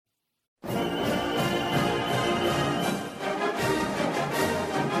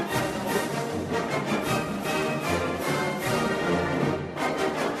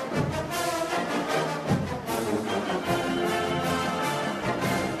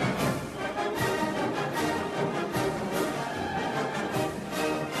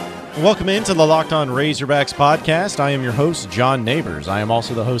Welcome into the Locked On Razorbacks podcast. I am your host, John Neighbors. I am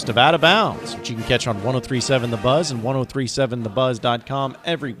also the host of Out of Bounds, which you can catch on 1037 The Buzz and 1037thebuzz.com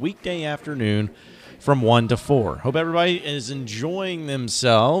every weekday afternoon from 1 to 4. Hope everybody is enjoying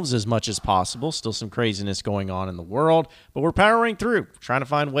themselves as much as possible. Still some craziness going on in the world, but we're powering through, trying to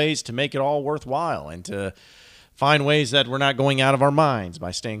find ways to make it all worthwhile and to find ways that we're not going out of our minds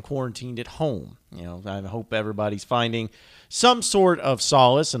by staying quarantined at home. You know, I hope everybody's finding some sort of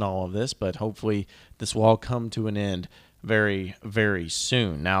solace in all of this, but hopefully this will all come to an end very, very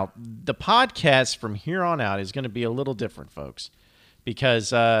soon. Now, the podcast from here on out is going to be a little different, folks,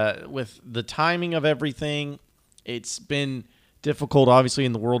 because with the timing of everything, it's been difficult, obviously,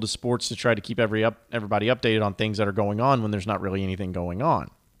 in the world of sports to try to keep everybody updated on things that are going on when there's not really anything going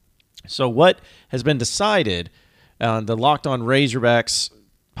on. So what has been decided on the Locked On Razorbacks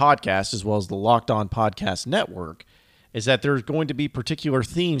podcast, as well as the Locked On Podcast Network, is that there's going to be particular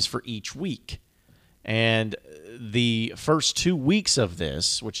themes for each week. And the first 2 weeks of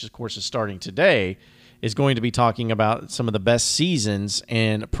this, which of course is starting today, is going to be talking about some of the best seasons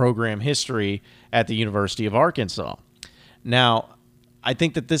in program history at the University of Arkansas. Now, I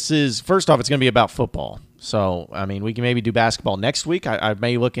think that this is, first off, it's going to be about football. So, I mean, we can maybe do basketball next week. I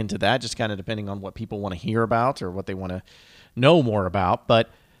may look into that, just kind of depending on what people want to hear about or what they want to know more about. But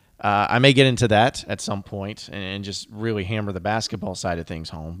I may get into that at some point and just really hammer the basketball side of things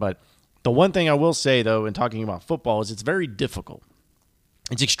home. But the one thing I will say, though, in talking about football is it's very difficult.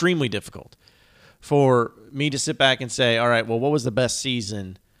 It's extremely difficult for me to sit back and say, all right, well, what was the best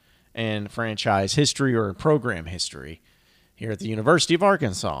season in franchise history or in program history here at the University of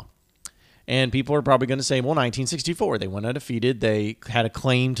Arkansas? And people are probably going to say, well, 1964, they went undefeated. They had a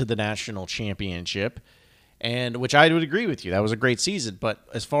claim to the national championship, and which I would agree with you. That was a great season. But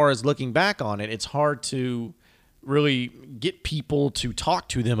as far as looking back on it, it's hard to really get people to talk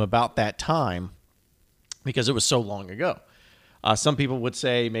to them about that time because it was so long ago. Some people would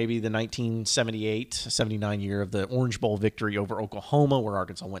say maybe the 1978-79 year of the Orange Bowl victory over Oklahoma, where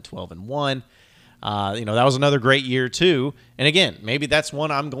Arkansas went 12-1. That was another great year too. And again, maybe that's one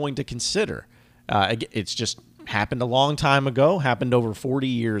I'm going to consider. It's just happened a long time ago, happened over 40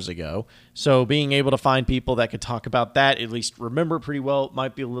 years ago. So being able to find people that could talk about that, at least remember pretty well,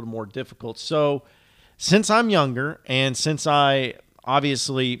 might be a little more difficult. So since I'm younger and since I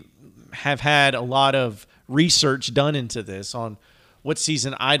obviously have had a lot of research done into this on what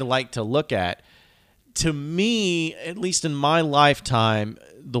season I'd like to look at, to me, at least in my lifetime,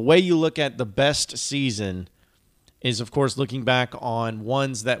 the way you look at the best season is, of course, looking back on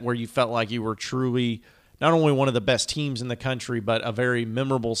ones that where you felt like you were truly not only one of the best teams in the country, but a very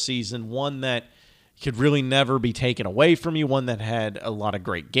memorable season, one that could really never be taken away from you, one that had a lot of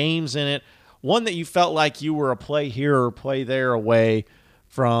great games in it, one that you felt like you were a play here or play there away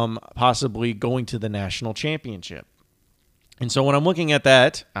from possibly going to the national championship. And so when I'm looking at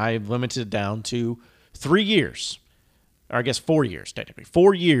that, I've limited it down to 3 years, or I guess 4 years technically,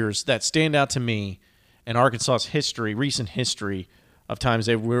 4 years that stand out to me in Arkansas's history, recent history of times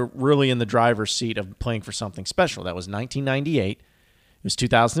they were really in the driver's seat of playing for something special. That was 1998, it was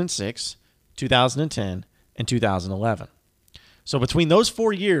 2006, 2010, and 2011. So between those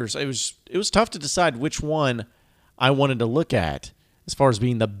 4 years, it was tough to decide which one I wanted to look at as far as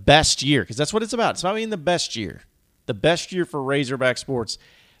being the best year, because that's what it's about. It's about being the best year for Razorback sports.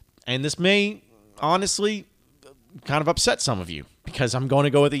 And this may honestly kind of upset some of you because I'm going to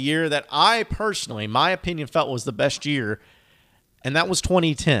go with a year that I personally, my opinion, felt was the best year, and that was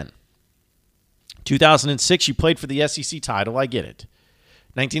 2010. 2006, you played for the SEC title. I get it.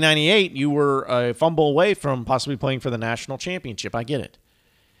 1998, you were a fumble away from possibly playing for the national championship. I get it.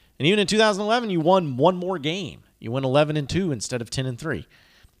 And even in 2011, you won one more game. You went 11-2 instead of 10-3.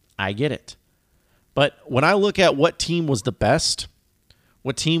 I get it. But when I look at what team was the best,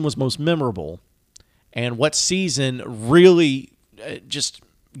 what team was most memorable, and what season really just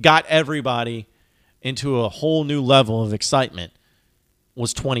got everybody into a whole new level of excitement,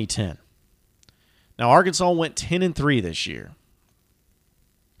 was 2010. Now, Arkansas went 10-3 this year.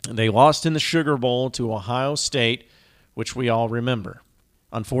 They lost in the Sugar Bowl to Ohio State, which we all remember.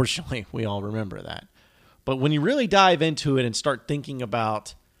 Unfortunately, we all remember that. But when you really dive into it and start thinking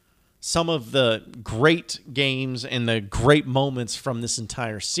about some of the great games and the great moments from this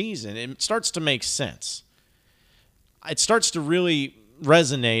entire season, it starts to make sense. It starts to really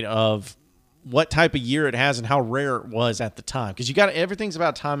resonate of what type of year it has and how rare it was at the time. Because everything's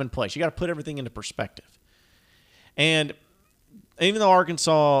about time and place. You got to put everything into perspective. And even though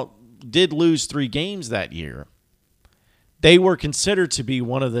Arkansas did lose 3 games that year, they were considered to be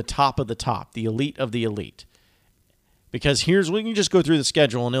one of the top, the elite of the elite. Because we can just go through the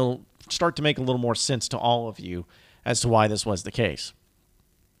schedule and it'll start to make a little more sense to all of you as to why this was the case.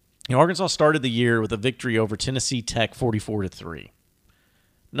 Arkansas started the year with a victory over Tennessee Tech 44-3.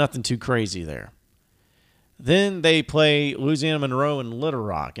 Nothing too crazy there. Then they play Louisiana Monroe and Little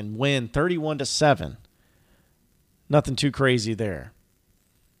Rock and win 31-7. Nothing too crazy there.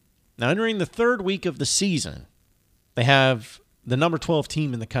 Now, entering the third week of the season, they have the number 12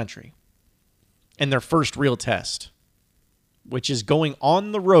 team in the country and their first real test, which is going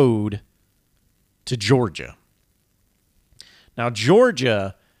on the road to Georgia. Now,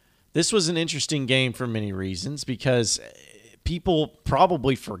 Georgia, this was an interesting game for many reasons because people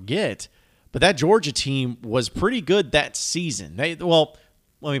probably forget, but that Georgia team was pretty good that season. Let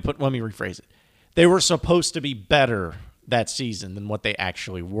me rephrase it. They were supposed to be better that season than what they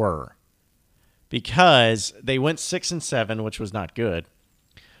actually were because they went 6-7, which was not good.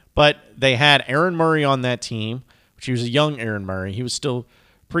 But they had Aaron Murray on that team, which he was a young Aaron Murray. He was still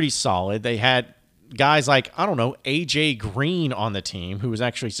pretty solid. They had guys like, A.J. Green on the team, who was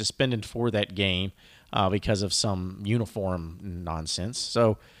actually suspended for that game because of some uniform nonsense.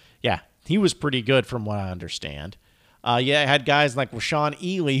 So, yeah, he was pretty good from what I understand. I had guys like Rashawn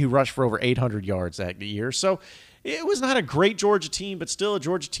Ely, who rushed for over 800 yards that year. So it was not a great Georgia team, but still a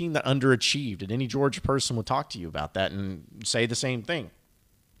Georgia team that underachieved. And any Georgia person will talk to you about that and say the same thing.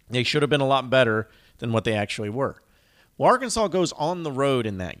 They should have been a lot better than what they actually were. Well, Arkansas goes on the road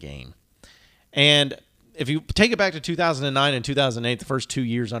in that game. And if you take it back to 2009 and 2008, the first 2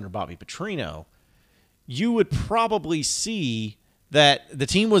 years under Bobby Petrino, you would probably see that the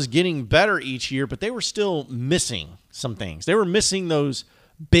team was getting better each year, but they were still missing some things. They were missing those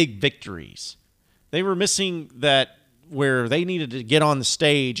big victories. They were missing that where they needed to get on the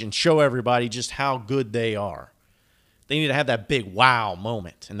stage and show everybody just how good they are. They need to have that big wow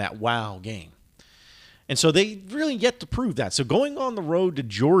moment and that wow game. And so they really yet to prove that. So going on the road to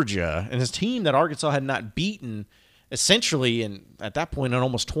Georgia and this team that Arkansas had not beaten essentially at that point in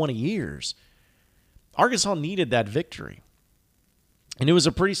almost 20 years, Arkansas needed that victory. And it was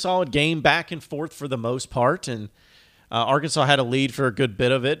a pretty solid game back and forth for the most part. And Arkansas had a lead for a good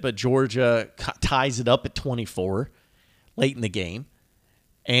bit of it, but Georgia ties it up at 24 late in the game.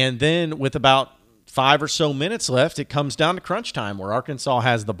 And then with about 5 or so minutes left, it comes down to crunch time where Arkansas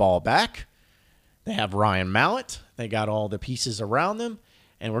has the ball back. They have Ryan Mallett. They got all the pieces around them.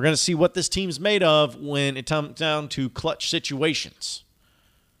 And we're going to see what this team's made of when it comes down to clutch situations.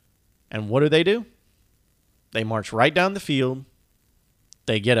 And what do? They march right down the field.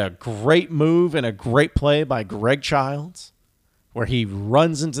 They get a great move and a great play by Greg Childs where he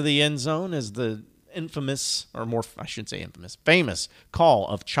runs into the end zone as the famous call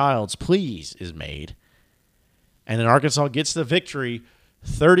of Childs please is made. And then Arkansas gets the victory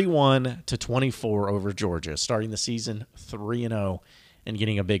 31-24 over Georgia, starting the season 3-0 and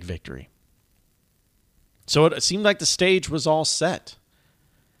getting a big victory. So it seemed like the stage was all set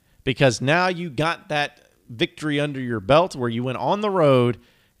because now you got that victory under your belt where you went on the road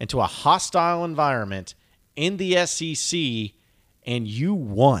into a hostile environment in the SEC and you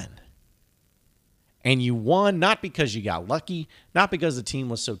won. And you won not because you got lucky, not because the team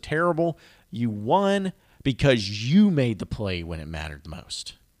was so terrible. You won because you made the play when it mattered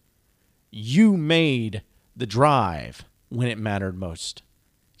most. You made the drive when it mattered most.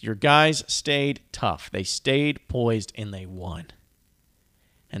 Your guys stayed tough. They stayed poised, and they won.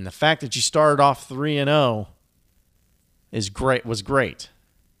 And the fact that you started off 3-0 was great.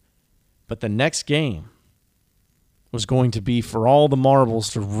 But the next game was going to be for all the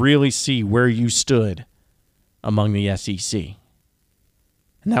marbles to really see where you stood among the SEC.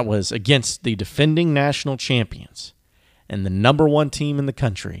 And that was against the defending national champions and the number one team in the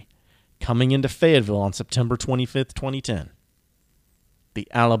country coming into Fayetteville on September 25th, 2010, the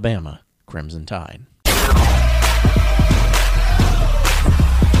Alabama Crimson Tide.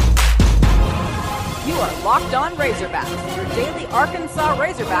 You are Locked On Razorbacks, your daily Arkansas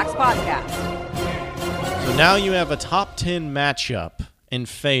Razorbacks podcast. So now you have a top 10 matchup in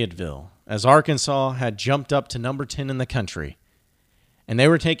Fayetteville as Arkansas had jumped up to number 10 in the country. And they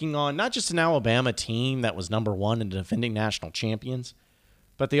were taking on not just an Alabama team that was number one and defending national champions,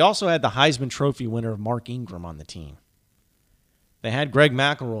 but they also had the Heisman Trophy winner Mark Ingram on the team. They had Greg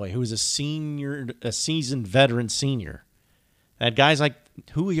McElroy, who was a seasoned veteran senior. They had guys like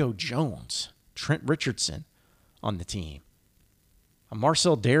Julio Jones, Trent Richardson on the team.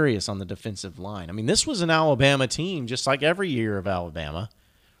 Marcel Darius on the defensive line. I mean, this was an Alabama team, just like every year of Alabama,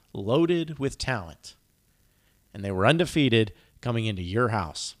 loaded with talent. And they were undefeated coming into your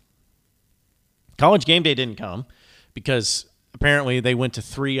house. College game day didn't come because apparently they went to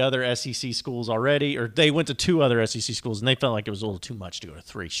 3 other SEC schools already, or they went to 2 other SEC schools, and they felt like it was a little too much to go to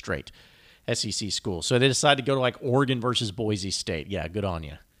 3 straight SEC schools. So they decided to go to like Oregon versus Boise State. Yeah, good on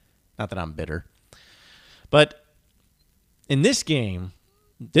you. Not that I'm bitter. But in this game,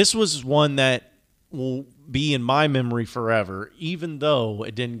 this was one that will be in my memory forever, even though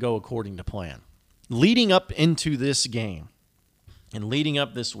it didn't go according to plan. Leading up into this game and leading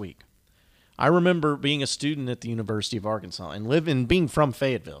up this week, I remember being a student at the University of Arkansas and being from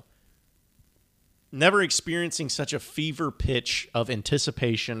Fayetteville, never experiencing such a fever pitch of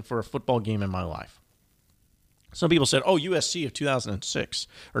anticipation for a football game in my life. Some people said, oh, USC of 2006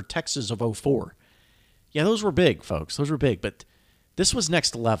 or Texas of 04. Yeah, those were big, folks. Those were big. But this was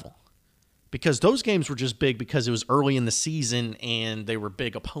next level because those games were just big because it was early in the season and they were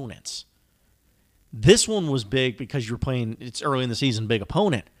big opponents. This one was big because you're playing, it's early in the season, big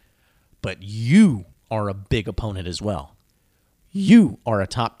opponent. But you are a big opponent as well. You are a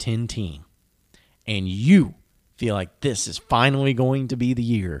top 10 team. And you feel like this is finally going to be the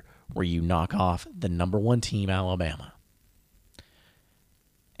year where you knock off the number 1 team, Alabama.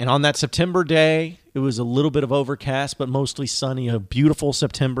 And on that September day, it was a little bit of overcast, but mostly sunny, a beautiful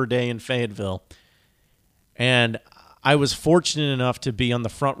September day in Fayetteville. And I was fortunate enough to be on the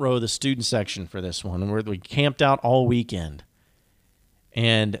front row of the student section for this one, where we camped out all weekend.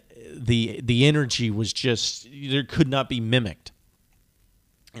 And the energy was just, there could not be mimicked.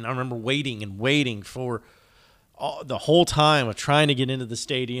 And I remember waiting for the whole time of trying to get into the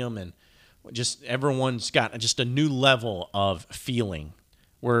stadium, and just everyone's got just a new level of feeling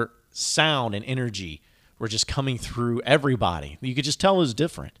where sound and energy were just coming through everybody. You could just tell it was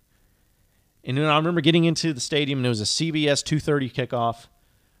different. And then I remember getting into the stadium, and it was a CBS 2:30 kickoff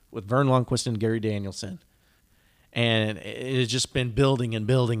with Vern Lundquist and Gary Danielson. And it had just been building and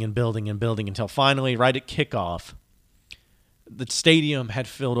building and building and building until finally, right at kickoff, the stadium had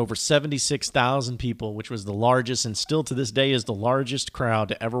filled over 76,000 people, which was the largest and still to this day is the largest crowd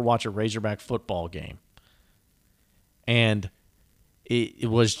to ever watch a Razorback football game. And it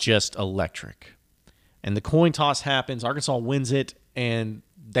was just electric. And the coin toss happens. Arkansas wins it, and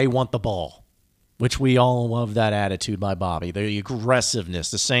they want the ball, which we all love that attitude by Bobby. The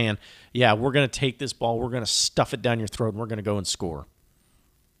aggressiveness, the saying, yeah, we're going to take this ball, we're going to stuff it down your throat, and we're going to go and score.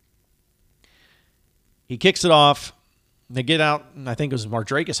 He kicks it off. They get out, and I think it was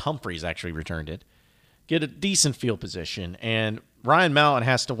Mardrakus Humphreys actually returned it. Get a decent field position, and Ryan Mallett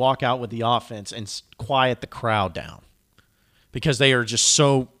has to walk out with the offense and quiet the crowd down because they are just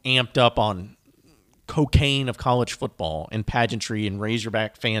so amped up on cocaine of college football and pageantry and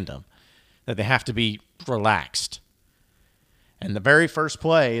Razorback fandom that they have to be relaxed. And the very first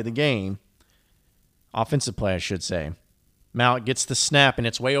play of the game, offensive play I should say, Mallett gets the snap and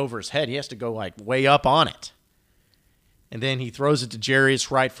it's way over his head. He has to go like way up on it. And then he throws it to Jarius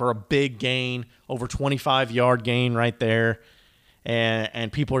Wright for a big gain, over 25-yard gain right there.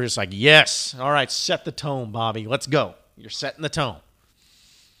 And people are just like, yes, all right, set the tone, Bobby. Let's go. You're setting the tone.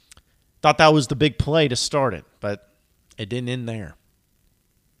 Thought that was the big play to start it, but it didn't end there.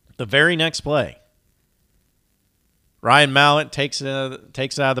 The very next play, Ryan Mallett takes it out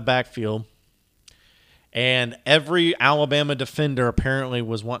of the backfield, and every Alabama defender apparently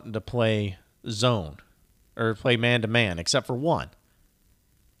was wanting to play zone or play man-to-man, except for one.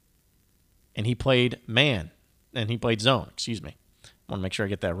 And he played man, and he played zone, excuse me. I want to make sure I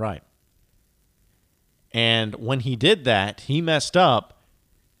get that right. And when he did that, he messed up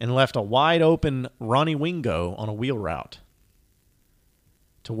and left a wide-open Ronnie Wingo on a wheel route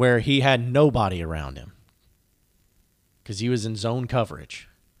to where he had nobody around him because he was in zone coverage.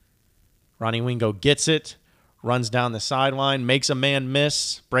 Ronnie Wingo gets it, runs down the sideline, makes a man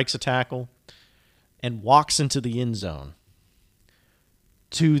miss, breaks a tackle, and walks into the end zone.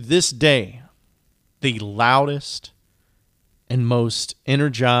 To this day, the loudest and most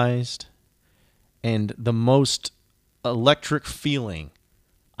energized and the most electric feeling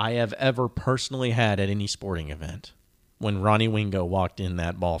I have ever personally had at any sporting event when Ronnie Wingo walked in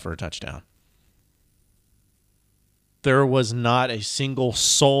that ball for a touchdown. There was not a single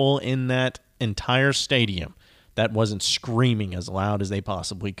soul in that entire stadium that wasn't screaming as loud as they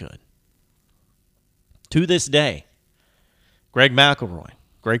possibly could. To this day, Greg McElroy,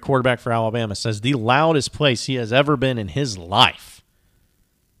 great quarterback for Alabama, says the loudest place he has ever been in his life,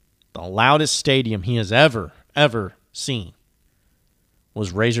 the loudest stadium he has ever seen,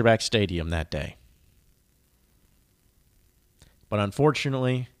 was Razorback Stadium that day. But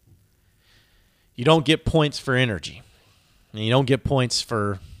unfortunately, you don't get points for energy. And you don't get points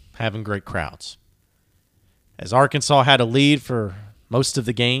for having great crowds. As Arkansas had a lead for most of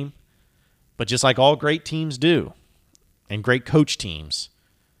the game, but just like all great teams do, and great coach teams,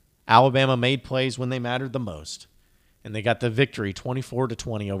 Alabama made plays when they mattered the most, and they got the victory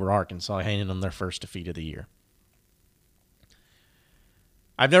 24-20 over Arkansas, handing them their first defeat of the year.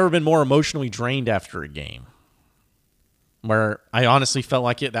 I've never been more emotionally drained after a game where I honestly felt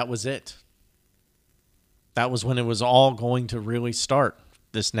like that was it. That was when it was all going to really start,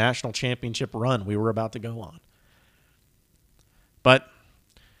 this national championship run we were about to go on. But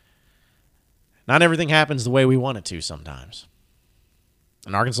not everything happens the way we want it to sometimes.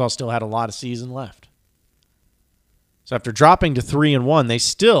 And Arkansas still had a lot of season left. So after dropping to 3-1, they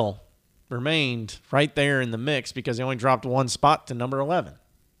still remained right there in the mix because they only dropped one spot to number 11.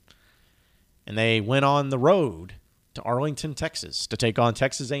 And they went on the road to Arlington, Texas, to take on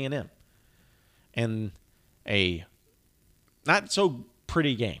Texas A&M. And a not so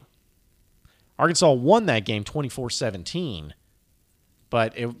pretty game. Arkansas won that game 24-17,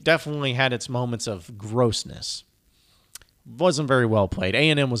 but it definitely had its moments of grossness. Wasn't very well played.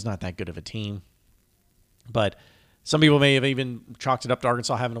 A&M was not that good of a team, but some people may have even chalked it up to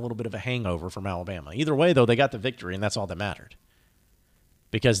Arkansas having a little bit of a hangover from Alabama. Either way, though, they got the victory, and that's all that mattered.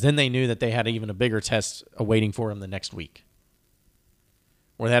 Because then they knew that they had even a bigger test awaiting for them the next week,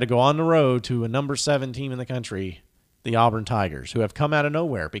 where they had to go on the road to a number 7 team in the country, the Auburn Tigers, who have come out of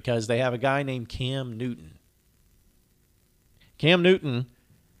nowhere because they have a guy named Cam Newton. Cam Newton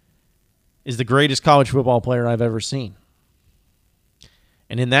is the greatest college football player I've ever seen.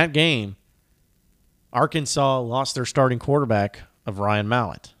 And in that game, Arkansas lost their starting quarterback of Ryan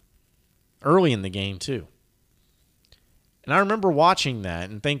Mallett early in the game, too. And I remember watching that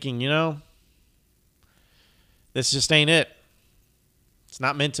and thinking, this just ain't it. It's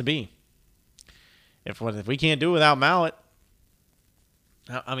not meant to be. If we can't do it without Mallett,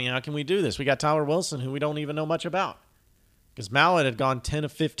 how can we do this? We got Tyler Wilson, who we don't even know much about. Because Mallett had gone 10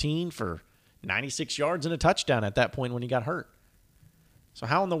 of 15 for 96 yards and a touchdown at that point when he got hurt. So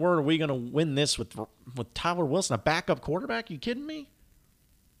how in the world are we going to win this with Tyler Wilson, a backup quarterback? Are you kidding me?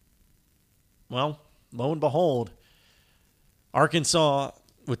 Well, lo and behold, Arkansas,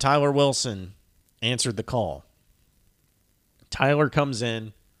 with Tyler Wilson, answered the call. Tyler comes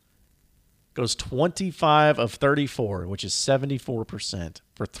in, goes 25 of 34, which is 74%,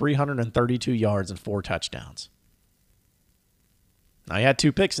 for 332 yards and 4 touchdowns. Now, he had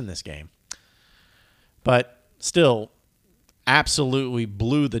 2 picks in this game, but still absolutely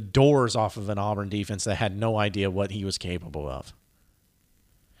blew the doors off of an Auburn defense that had no idea what he was capable of.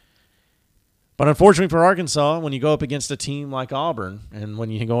 But unfortunately for Arkansas, when you go up against a team like Auburn and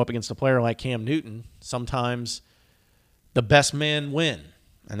when you go up against a player like Cam Newton, sometimes the best men win.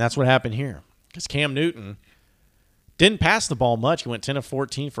 And that's what happened here. Because Cam Newton didn't pass the ball much. He went 10 of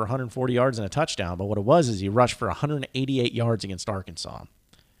 14 for 140 yards and a touchdown. But what it was is he rushed for 188 yards against Arkansas.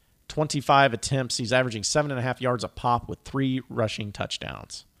 25 attempts. He's averaging 7.5 yards a pop with 3 rushing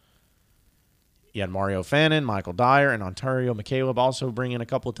touchdowns. You had Mario Fannin, Michael Dyer, and Ontario McCaleb also bring in a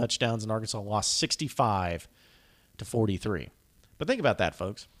couple of touchdowns, and Arkansas lost 65-43. But think about that,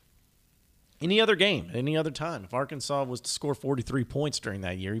 folks. Any other game, any other time, if Arkansas was to score 43 points during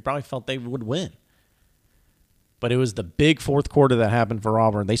that year, you probably felt they would win. But it was the big fourth quarter that happened for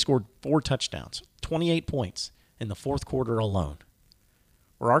Auburn. They scored 4 touchdowns, 28 points in the fourth quarter alone.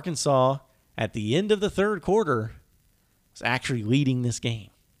 Where Arkansas, at the end of the third quarter, was actually leading this game.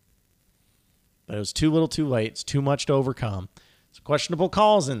 But it was too little too late. It's too much to overcome. Some questionable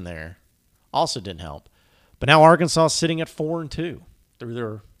calls in there also didn't help. But now Arkansas is sitting at 4-2 through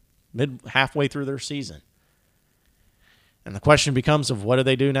their halfway through their season. And the question becomes of what do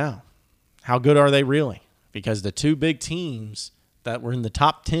they do now? How good are they really? Because the 2 big teams that were in the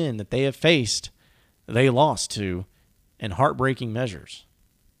top 10 that they have faced, they lost to in heartbreaking measures.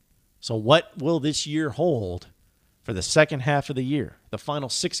 So what will this year hold for the second half of the year, the final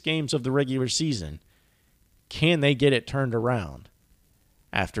 6 games of the regular season? Can they get it turned around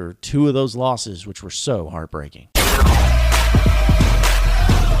after 2 of those losses, which were so heartbreaking?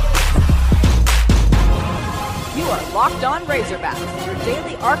 You are Locked On Razorbacks, your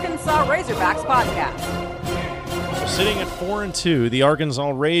daily Arkansas Razorbacks podcast. So sitting at 4-2, the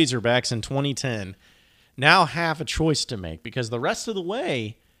Arkansas Razorbacks in 2010 now have a choice to make because the rest of the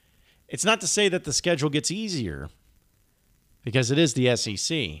way, it's not to say that the schedule gets easier, because it is the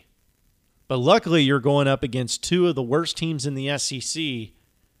SEC. But luckily, you're going up against 2 of the worst teams in the SEC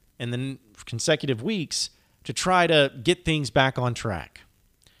in the consecutive weeks to try to get things back on track.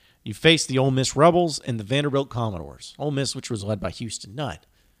 You face the Ole Miss Rebels and the Vanderbilt Commodores. Ole Miss, which was led by Houston Nutt,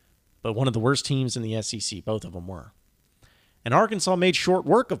 but one of the worst teams in the SEC, both of them were. And Arkansas made short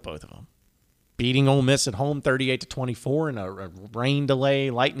work of both of them, beating Ole Miss at home 38-24 in a rain delay,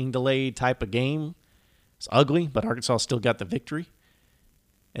 lightning delay type of game. It's ugly, but Arkansas still got the victory.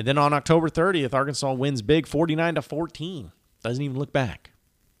 And then on October 30th, Arkansas wins big 49-14. Doesn't even look back.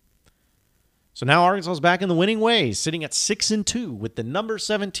 So now Arkansas is back in the winning ways, sitting at 6-2 with the number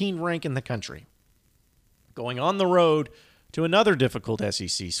 17 rank in the country. Going on the road to another difficult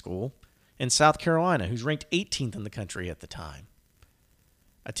SEC school in South Carolina, who's ranked 18th in the country at the time.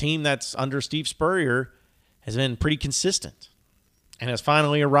 A team that's under Steve Spurrier has been pretty consistent and has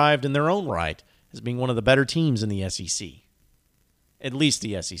finally arrived in their own right as being one of the better teams in the SEC, at least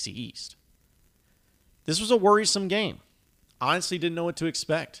the SEC East. This was a worrisome game. Honestly didn't know what to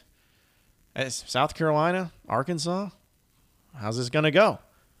expect. As South Carolina, Arkansas, how's this going to go?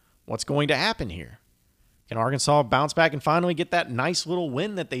 What's going to happen here? Can Arkansas bounce back and finally get that nice little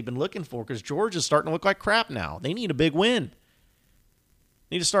win that they've been looking for? Because Georgia's starting to look like crap now. They need a big win.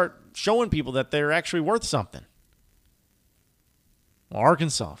 Need to start showing people that they're actually worth something. Well,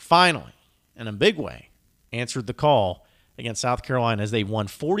 Arkansas, finally, in a big way, answered the call against South Carolina as they won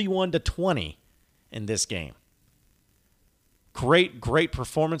 41-20 in this game. Great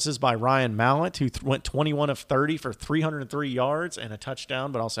performances by Ryan Mallett, who went 21 of 30 for 303 yards and a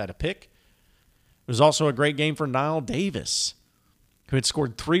touchdown, but also had a pick. It was also a great game for Nile Davis, who had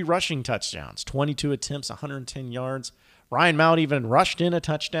scored 3 rushing touchdowns, 22 attempts, 110 yards. Ryan Mallett even rushed in a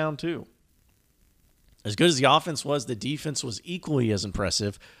touchdown, too. As good as the offense was, the defense was equally as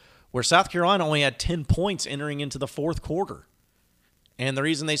impressive, where South Carolina only had 10 points entering into the fourth quarter. And the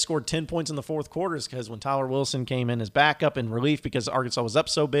reason they scored 10 points in the fourth quarter is because when Tyler Wilson came in as backup in relief because Arkansas was up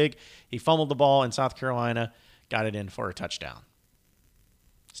so big, he fumbled the ball and South Carolina got it in for a touchdown.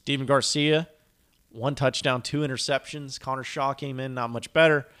 Stephen Garcia, 1 touchdown, 2 interceptions. Connor Shaw came in, not much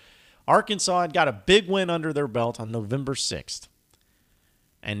better. Arkansas had got a big win under their belt on November 6th.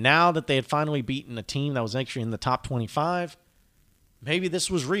 And now that they had finally beaten a team that was actually in the top 25, maybe this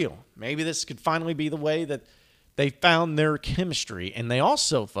was real. Maybe this could finally be the way that they found their chemistry. And they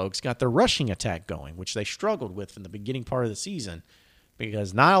also, folks, got their rushing attack going, which they struggled with in the beginning part of the season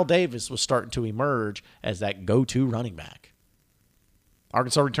because Nile Davis was starting to emerge as that go-to running back.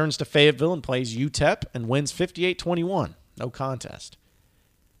 Arkansas returns to Fayetteville and plays UTEP and wins 58-21. No contest.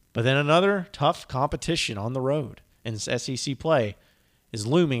 But then another tough competition on the road in SEC play is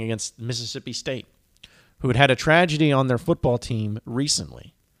looming against Mississippi State, who had a tragedy on their football team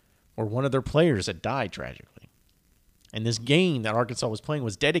recently, where one of their players had died tragically. And this game that Arkansas was playing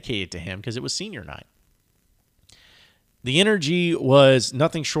was dedicated to him because it was senior night. The energy was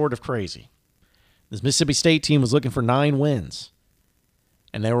nothing short of crazy. This Mississippi State team was looking for 9 wins,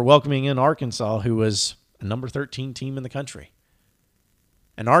 and they were welcoming in Arkansas, who was a number 13 team in the country.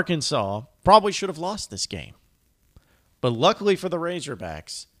 And Arkansas probably should have lost this game. But luckily for the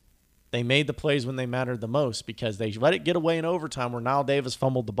Razorbacks, they made the plays when they mattered the most because they let it get away in overtime where Nile Davis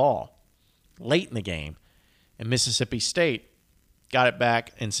fumbled the ball late in the game. And Mississippi State got it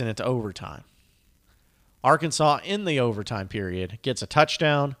back and sent it to overtime. Arkansas, in the overtime period, gets a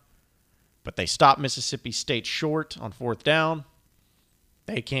touchdown, but they stop Mississippi State short on 4th down.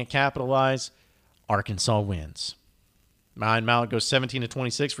 They can't capitalize. Arkansas wins. Ryan Mallett goes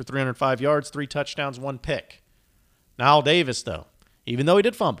 17-26 for 305 yards, 3 touchdowns, 1 pick. Nile Davis, though, even though he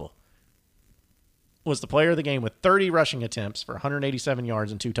did fumble, was the player of the game with 30 rushing attempts for 187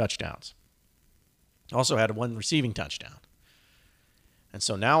 yards and 2 touchdowns. Also had 1 receiving touchdown. And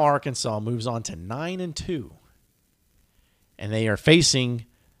so now Arkansas moves on to 9-2. And they are facing,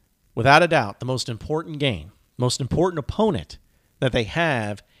 without a doubt, the most important game, most important opponent that they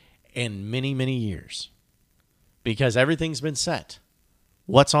have in many, many years. Because everything's been set.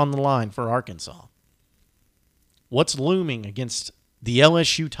 What's on the line for Arkansas? What's looming against the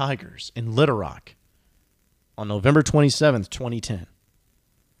LSU Tigers in Little Rock on November 27th, 2010?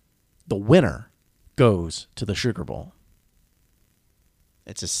 The winner goes to the Sugar Bowl.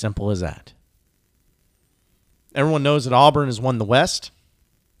 It's as simple as that. Everyone knows that Auburn has won the West,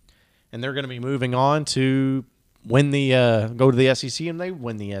 and they're going to be moving on to win the go to the SEC, and they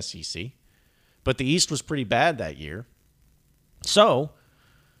win the SEC. But the East was pretty bad that year. So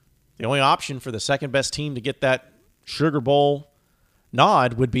the only option for the second best team to get that Sugar Bowl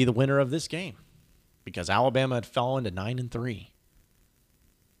nod would be the winner of this game because Alabama had fallen to 9-3.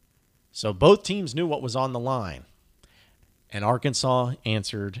 So both teams knew what was on the line, and Arkansas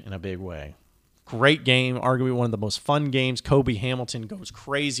answered in a big way. Great game, arguably one of the most fun games. Kobe Hamilton goes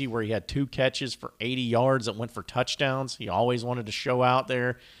crazy where he had 2 catches for 80 yards that went for touchdowns. He always wanted to show out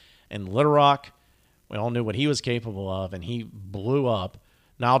there. In Little Rock, we all knew what he was capable of, and he blew up.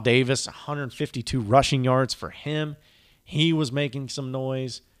 Nile Davis, 152 rushing yards for him. He was making some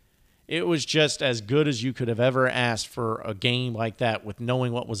noise. It was just as good as you could have ever asked for a game like that, with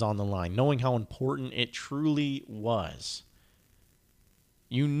knowing what was on the line, knowing how important it truly was.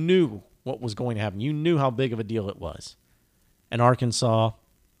 You knew what was going to happen. You knew how big of a deal it was. And Arkansas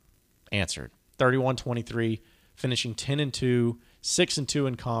answered. 31-23, finishing 10-2, 6-2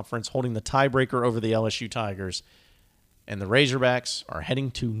 in conference, holding the tiebreaker over the LSU Tigers. And the Razorbacks are heading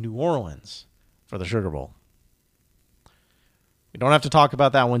to New Orleans for the Sugar Bowl. We don't have to talk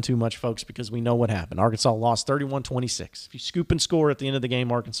about that one too much, folks, because we know what happened. Arkansas lost 31-26. If you scoop and score at the end of the game,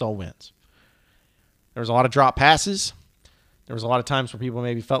 Arkansas wins. There was a lot of drop passes. There was a lot of times where people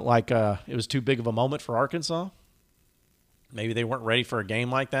maybe felt like it was too big of a moment for Arkansas. Maybe they weren't ready for a game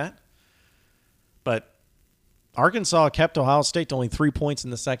like that. But Arkansas kept Ohio State to only 3 points in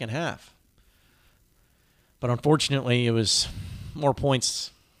the second half. But unfortunately, it was more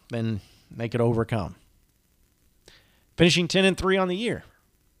points than they could overcome. Finishing 10-3 on the year.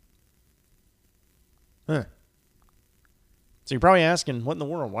 So you're probably asking, what in the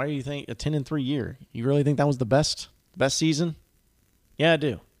world? Why do you think a 10-3 year? You really think that was the best season? Yeah, I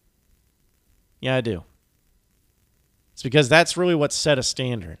do. It's because that's really what set a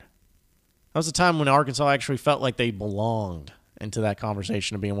standard. That was a time when Arkansas actually felt like they belonged into that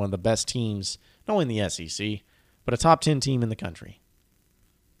conversation of being one of the best teams, not only in the SEC, but a top 10 team in the country.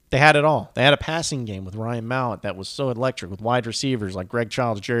 They had it all. They had a passing game with Ryan Mallett that was so electric, with wide receivers like Greg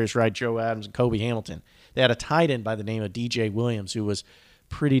Childs, Jarius Wright, Joe Adams, and Kobe Hamilton. They had a tight end by the name of DJ Williams who was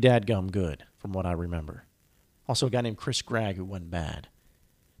pretty dadgum good, from what I remember. Also a guy named Chris Gregg who wasn't bad.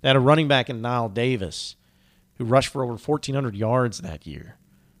 They had a running back in Nile Davis who rushed for over 1,400 yards that year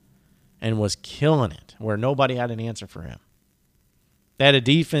and was killing it, where nobody had an answer for him. They had a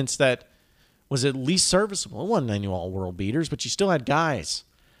defense that was at least serviceable. It wasn't any all-world beaters, but you still had guys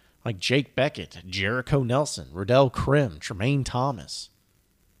like Jake Beckett, Jericho Nelson, Riddell Krim, Tremaine Thomas,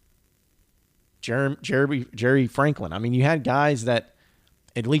 Jerry Franklin. I mean, you had guys that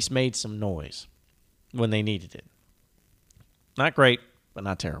at least made some noise when they needed it. Not great, but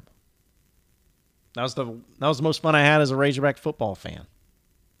not terrible. That was the most fun I had as a Razorback football fan.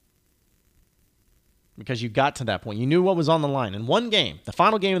 Because you got to that point. You knew what was on the line. In one game, the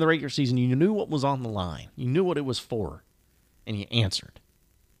final game of the regular season, you knew what was on the line. You knew what it was for. And you answered.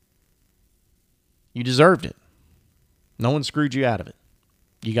 You deserved it. No one screwed you out of it.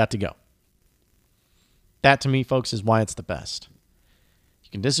 You got to go. That, to me, folks, is why it's the best. You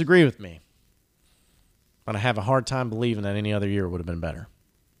can disagree with me, but I have a hard time believing that any other year would have been better.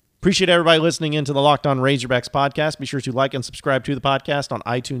 Appreciate everybody listening into the Locked On Razorbacks podcast. Be sure to like and subscribe to the podcast on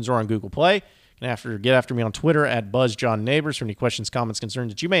iTunes or on Google Play. And get after me on Twitter at BuzzJohnNeighbors for any questions, comments,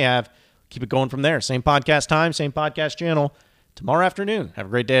 concerns that you may have. Keep it going from there. Same podcast time, same podcast channel tomorrow afternoon. Have a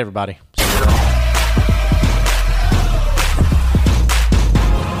great day, everybody.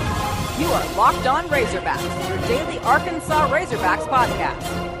 You are Locked On Razorbacks, your daily Arkansas Razorbacks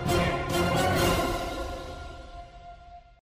podcast.